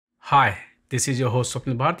Hi, this is your host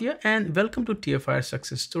Swapnil Bhartiya and welcome to TFI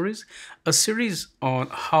Success Stories, a series on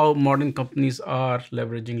how modern companies are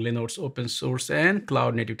leveraging Linode's open source and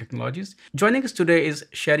cloud native technologies. Joining us today is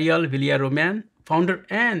Sheryl Villaroman, founder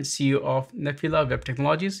and CEO of Nephila Web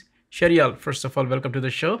Technologies. Sheryl, first of all, welcome to the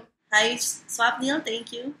show. Hi, Swapnil.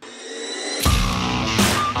 Thank you.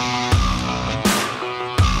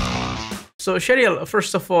 So, Sheryl,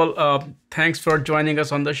 first of all, thanks for joining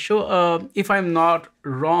us on the show. If I'm not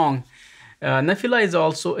wrong,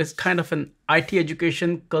 Nephila is kind of an IT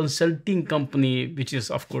education consulting company, which is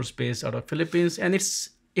of course based out of Philippines, and it's,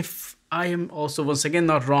 if I am also once again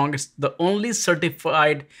not wrong, it's the only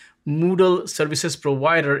certified Moodle services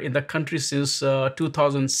provider in the country since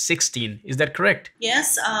 2016. Is that correct?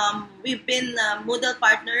 Yes, we've been a Moodle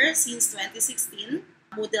partner since 2016.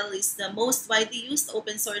 Moodle is the most widely used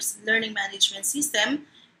open source learning management system,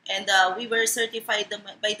 and we were certified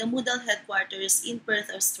by the Moodle headquarters in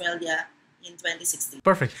Perth, Australia in 2016.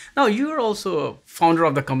 Perfect. Now, you are also a founder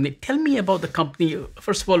of the company. Tell me about the company.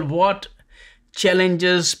 First of all, what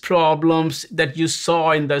challenges, problems that you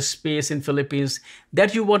saw in the space in Philippines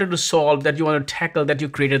that you wanted to solve, that you want to tackle, that you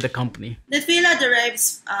created the company? Nephila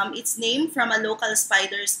derives its name from a local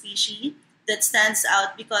spider species that stands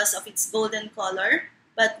out because of its golden color.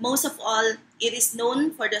 But most of all, it is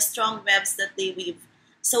known for the strong webs that they weave.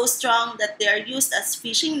 So strong that they are used as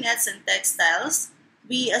fishing nets and textiles.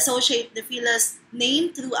 We associate Nephila's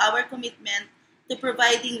name through our commitment to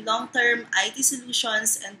providing long-term IT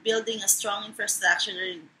solutions and building a strong infrastructure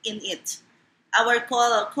in it. Our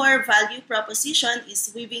core value proposition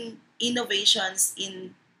is weaving innovations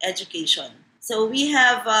in education. So we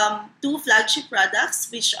have two flagship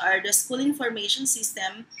products, which are the school information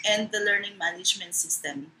system and the learning management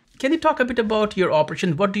system. Can you talk a bit about your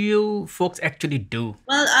operation? What do you folks actually do?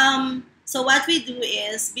 Well, so what we do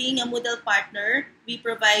is, being a Moodle partner, we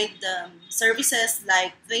provide services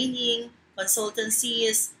like training,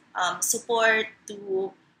 consultancies, support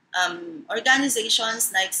to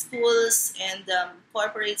organizations like schools and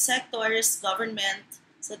corporate sectors, government.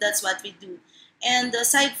 So that's what we do. And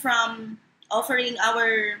aside from offering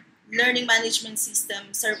our learning management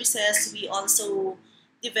system services, we also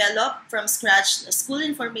develop from scratch a school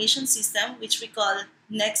information system, which we call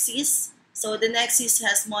Nexus. So the Nexus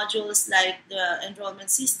has modules like the enrollment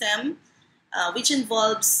system, which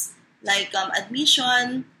involves like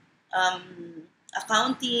admission,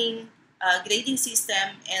 accounting, grading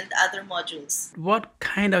system, and other modules. What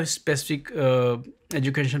kind of specific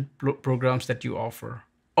education programs that you offer?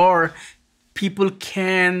 Or people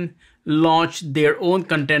can launch their own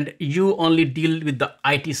content, you only deal with the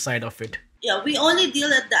IT side of it? Yeah, we only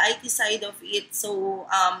deal at the IT side of it. So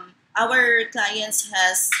our clients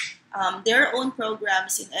has their own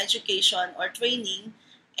programs in education or training,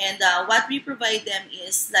 and what we provide them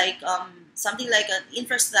is like something like an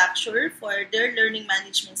infrastructure for their learning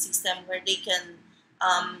management system where they can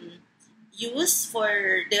use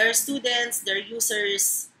for their students, their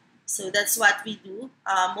users. So that's what we do,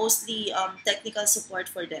 mostly technical support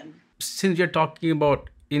for them. Since you're talking about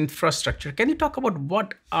infrastructure, can you talk about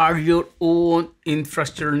what are your own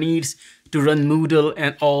infrastructure needs to run Moodle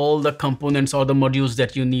and all the components or the modules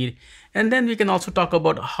that you need? And then we can also talk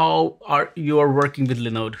about how you are working with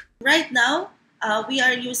Linode. Right now, we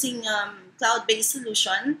are using cloud-based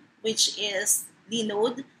solution, which is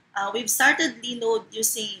Linode. We've started Linode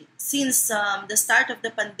using since the start of the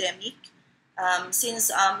pandemic, since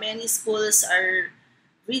many schools are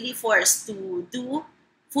really forced to do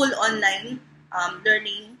full online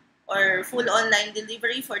learning or full online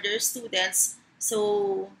delivery for their students.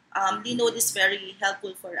 So Linode is very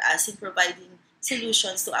helpful for us in providing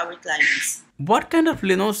solutions to our clients. What kind of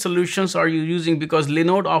Linode solutions are you using? Because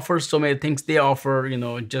Linode offers so many things. They offer,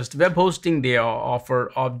 just web hosting. They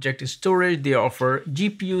offer object storage. They offer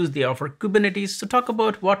GPUs. They offer Kubernetes. So talk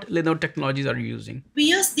about what Linode technologies are you using. We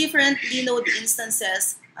use different Linode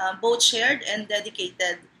instances, both shared and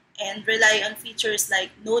dedicated, and rely on features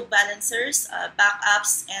like node balancers,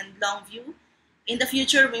 backups, and long view. In the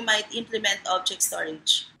future, we might implement object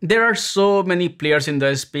storage. There are so many players in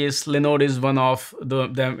the space. Linode is one of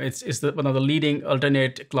them. It's one of the leading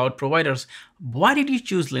alternate cloud providers. Why did you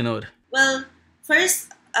choose Linode? Well,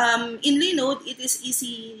 first, in Linode, it is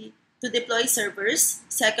easy to deploy servers.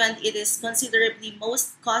 Second, it is considerably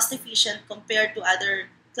most cost efficient compared to other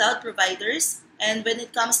cloud providers. And when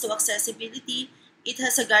it comes to accessibility, it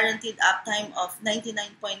has a guaranteed uptime of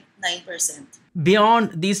 99.9%.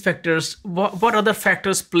 Beyond these factors, what other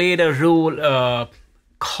factors played a role?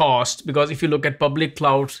 Cost, because if you look at public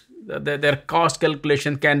clouds, their cost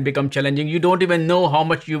calculation can become challenging. You don't even know how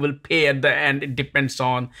much you will pay at the end. It depends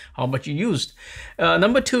on how much you used.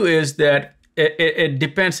 Number two is that it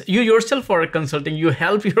depends. You yourself are consulting. You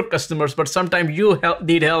help your customers, but sometimes you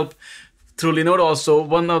need help through Linode also.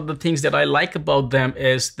 One of the things that I like about them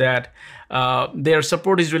is that their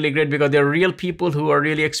support is really great because they're real people who are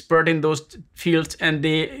really expert in those fields, and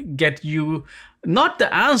they get you not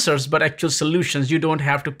the answers, but actual solutions. You don't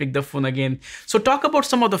have to pick the phone again. So talk about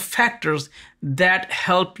some of the factors that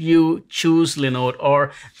help you choose Linode,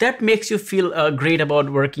 or that makes you feel great about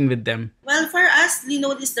working with them. Well, for us,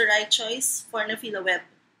 Linode is the right choice for Nephila Web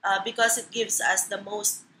because it gives us the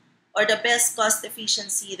most or the best cost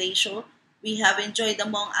efficiency ratio we have enjoyed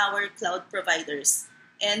among our cloud providers.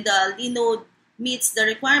 And Linode meets the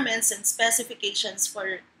requirements and specifications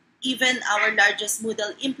for even our largest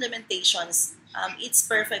Moodle implementations. It's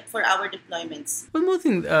perfect for our deployments. One more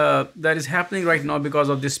thing that is happening right now because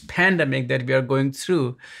of this pandemic that we are going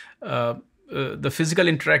through, the physical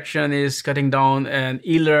interaction is cutting down, and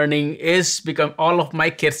e-learning is become. All of my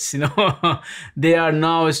kids, they are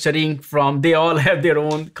now studying they all have their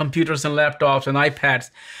own computers and laptops and iPads.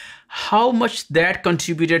 How much that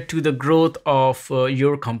contributed to the growth of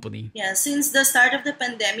your company? Yeah, since the start of the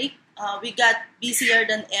pandemic, we got busier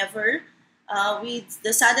than ever. With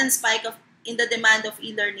the sudden spike in the demand of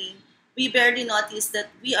e-learning, we barely noticed that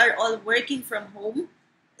we are all working from home.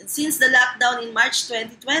 And since the lockdown in March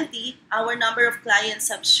 2020, our number of clients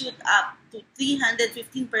have shot up to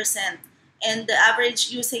 315%, and the average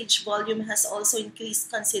usage volume has also increased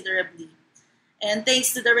considerably. And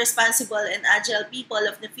thanks to the responsible and agile people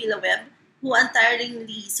of Nephila Web, who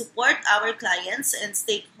untiringly support our clients and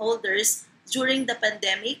stakeholders during the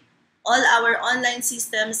pandemic, all our online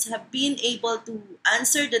systems have been able to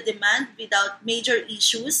answer the demand without major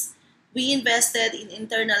issues. We invested in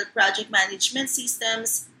internal project management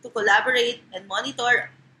systems to collaborate and monitor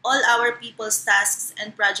all our people's tasks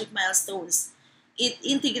and project milestones. It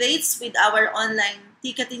integrates with our online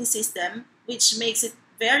ticketing system, which makes it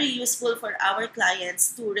very useful for our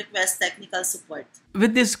clients to request technical support.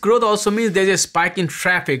 With this growth also means there's a spike in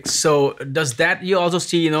traffic. So does that you also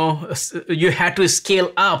see, you had to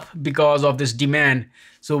scale up because of this demand.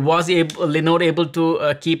 So was Linode able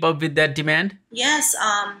to keep up with that demand? Yes,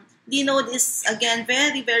 Linode is again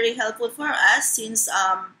very, very helpful for us since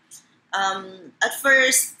at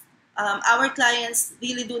first our clients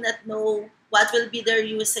really do not know what will be their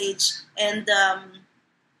usage, and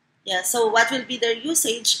so what will be their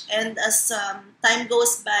usage, and as time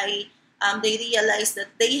goes by, they realize that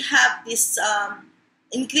they have this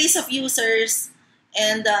increase of users,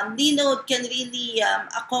 and Linode can really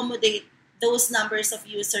accommodate those numbers of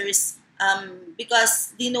users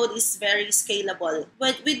because Linode is very scalable.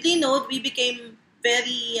 But with Linode, we became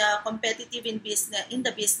very competitive in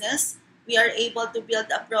the business. We are able to build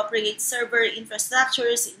appropriate server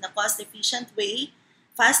infrastructures in a cost-efficient way,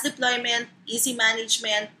 fast deployment, easy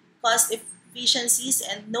management, cost efficiencies,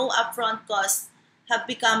 and no upfront costs have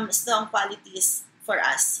become strong qualities for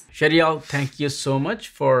us. Sheryl, thank you so much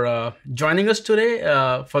for joining us today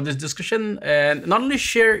for this discussion, and not only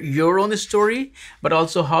share your own story, but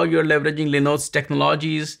also how you're leveraging Linode's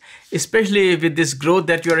technologies, especially with this growth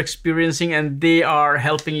that you're experiencing, and they are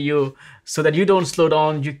helping you so that you don't slow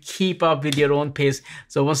down, you keep up with your own pace.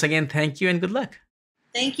 So once again, thank you and good luck.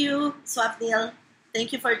 Thank you, Swapnil.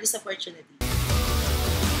 Thank you for this opportunity.